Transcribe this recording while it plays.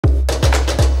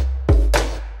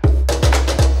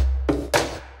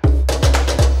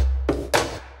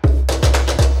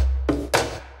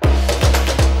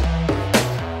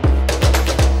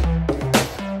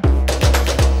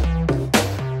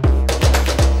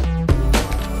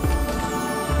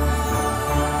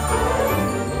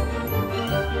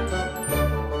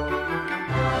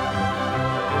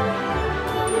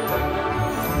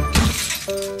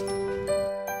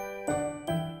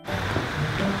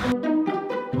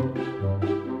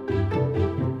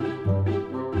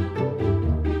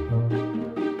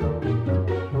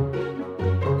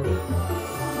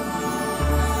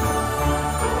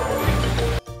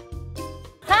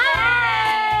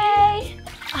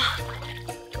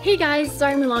Hey guys,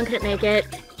 sorry Milan couldn't make it.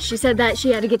 She said that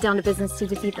she had to get down to business to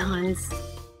defeat the Huns.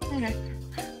 Okay.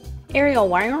 Ariel,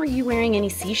 why aren't you wearing any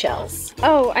seashells?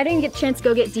 Oh, I didn't get a chance to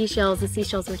go get seashells. The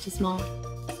seashells were too small.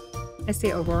 I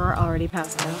see Aurora already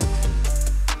passed out.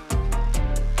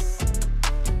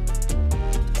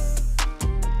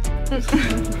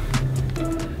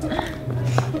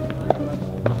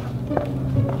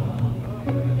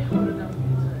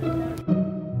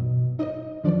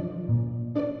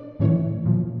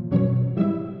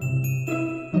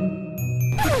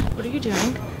 What are you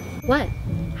doing? What?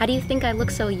 How do you think I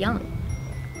look so young?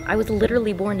 I was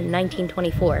literally born in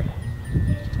 1924.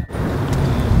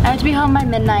 I have to be home by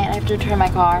midnight. I have to return my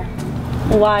car.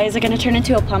 Why? Is it going to turn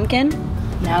into a pumpkin?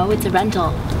 No, it's a rental.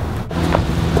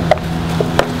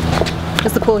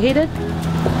 Is the pool heated?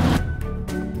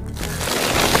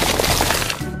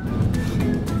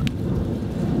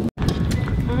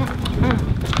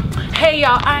 Hey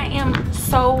y'all, I am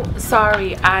so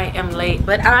sorry I am late,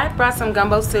 but I brought some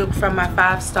gumbo soup from my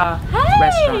 5-star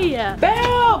restaurant.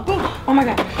 Belle! Boom! Oh my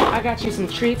god, I got you some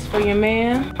treats for your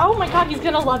man. Oh my god, he's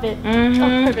gonna love it.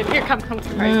 Oh, perfect. Here, come.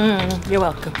 You're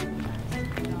welcome.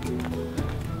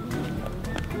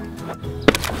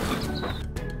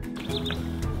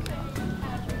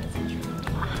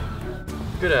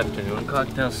 Good afternoon.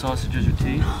 Cocktail, sausages, or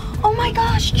tea? Oh my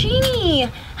gosh, Jeannie!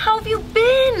 How have you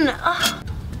been? Ugh.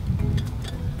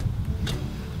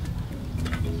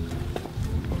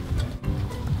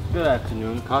 Good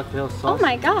afternoon. Cocktail, sausages. Oh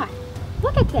my god.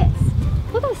 Look at this.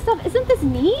 Look at this stuff. Isn't this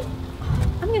neat?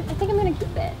 I think I'm gonna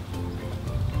keep it.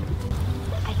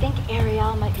 I think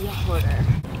Ariel might be a hoarder.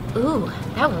 Ooh,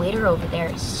 that waiter over there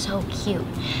is so cute.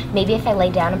 Maybe if I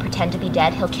lay down and pretend to be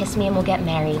dead, he'll kiss me and we'll get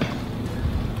married.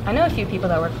 I know a few people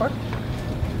that work for.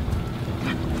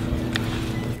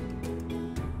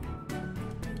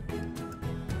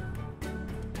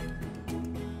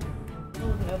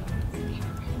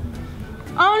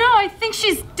 Oh no, I think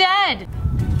she's dead.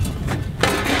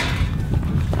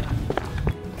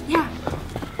 Yeah.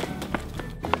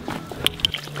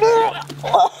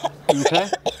 Are you okay?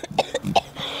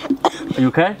 Are you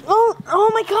okay? Oh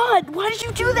my god, why did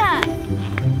you do that?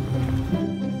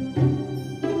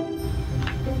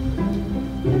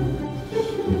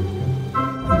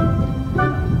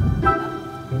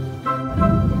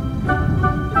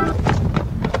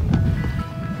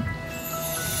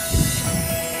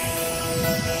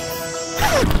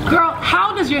 Girl,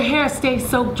 how does your hair stay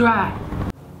so dry?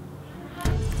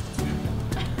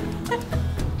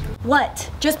 What?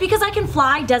 Just because I can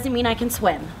fly doesn't mean I can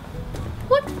swim.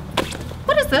 What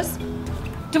is this?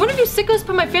 Did one of you sickos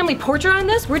put my family portrait on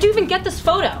this? Where'd you even get this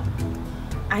photo?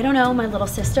 I don't know, my little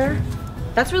sister.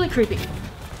 That's really creepy.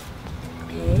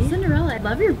 Okay. Cinderella, I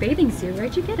love your bathing suit.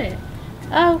 Where'd you get it?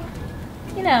 Oh,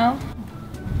 you know.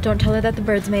 Don't tell her that the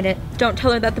birds made it. Don't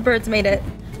tell her that the birds made it.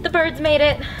 The birds made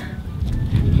it.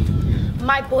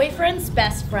 My boyfriend's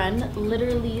best friend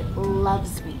literally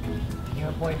loves me.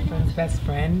 Your boyfriend's best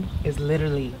friend is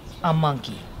literally a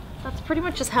monkey. That's pretty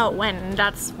much just how it went, and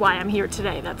that's why I'm here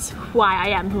today. That's why I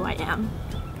am who I am.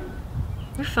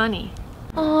 You're funny.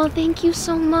 Oh, thank you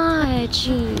so much.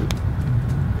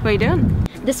 What are you doing?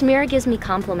 This mirror gives me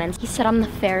compliments. He said I'm the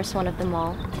fairest one of them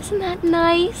all. Isn't that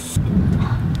nice?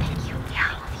 Oh, thank you. Yeah,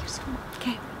 I love you so much.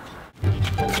 Okay.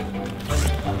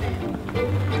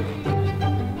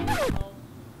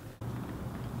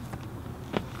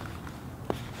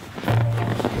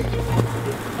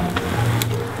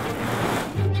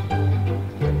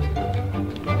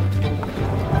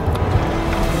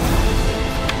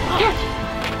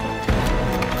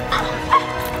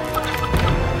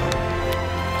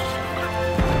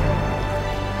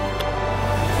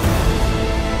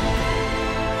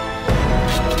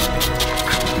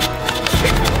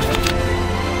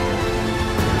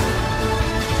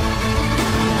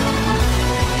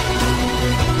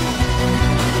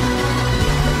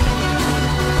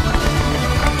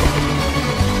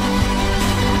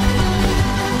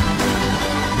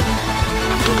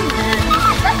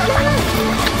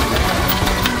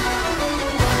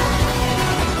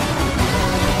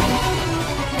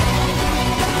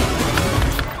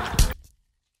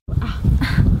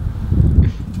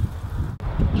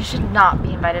 You should not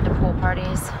be invited to pool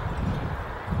parties.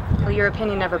 Well, your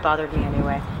opinion never bothered me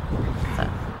anyway. So.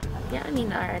 Yeah, I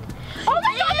mean, alright. Oh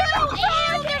my god,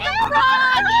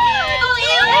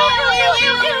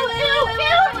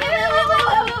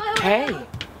 Hey.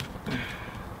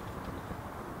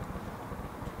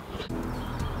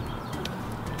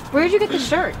 Where did you get the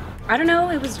shirt? I don't know,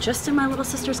 it was just in my little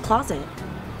sister's closet.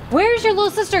 Where's your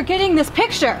little sister getting this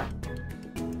picture?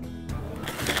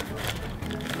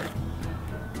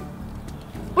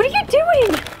 What are you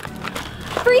doing?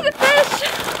 Free the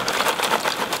fish!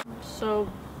 So,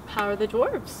 how are the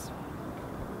dwarves?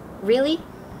 Really?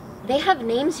 They have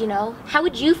names, you know. How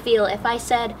would you feel if I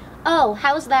said, oh,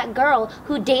 how's that girl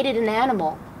who dated an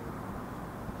animal?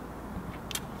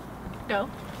 No.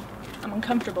 I'm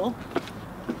uncomfortable.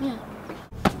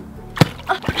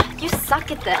 You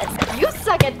suck at this. You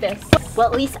suck at this. Well,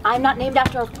 at least I'm not named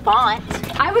after a font.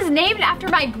 I was named after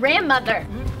my grandmother.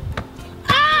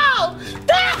 Ow!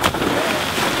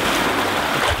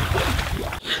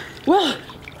 Well,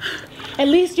 at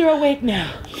least you're awake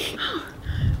now.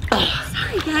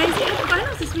 Sorry guys, I had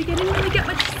finals this week. I didn't really get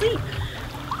much sleep.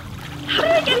 How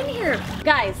did I get in here?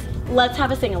 Guys, let's have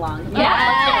a sing-along.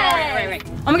 Yeah. Right.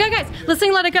 Oh my god, guys, let's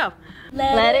sing Let It Go.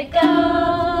 Let it go,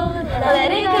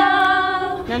 let it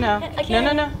go.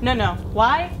 No.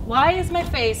 Why is my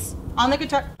face on the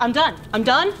guitar? I'm done. Get on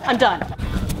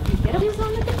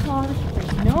the guitar.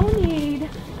 There's no need.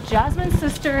 Jasmine's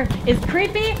sister is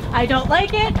creepy. I don't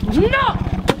like it. No!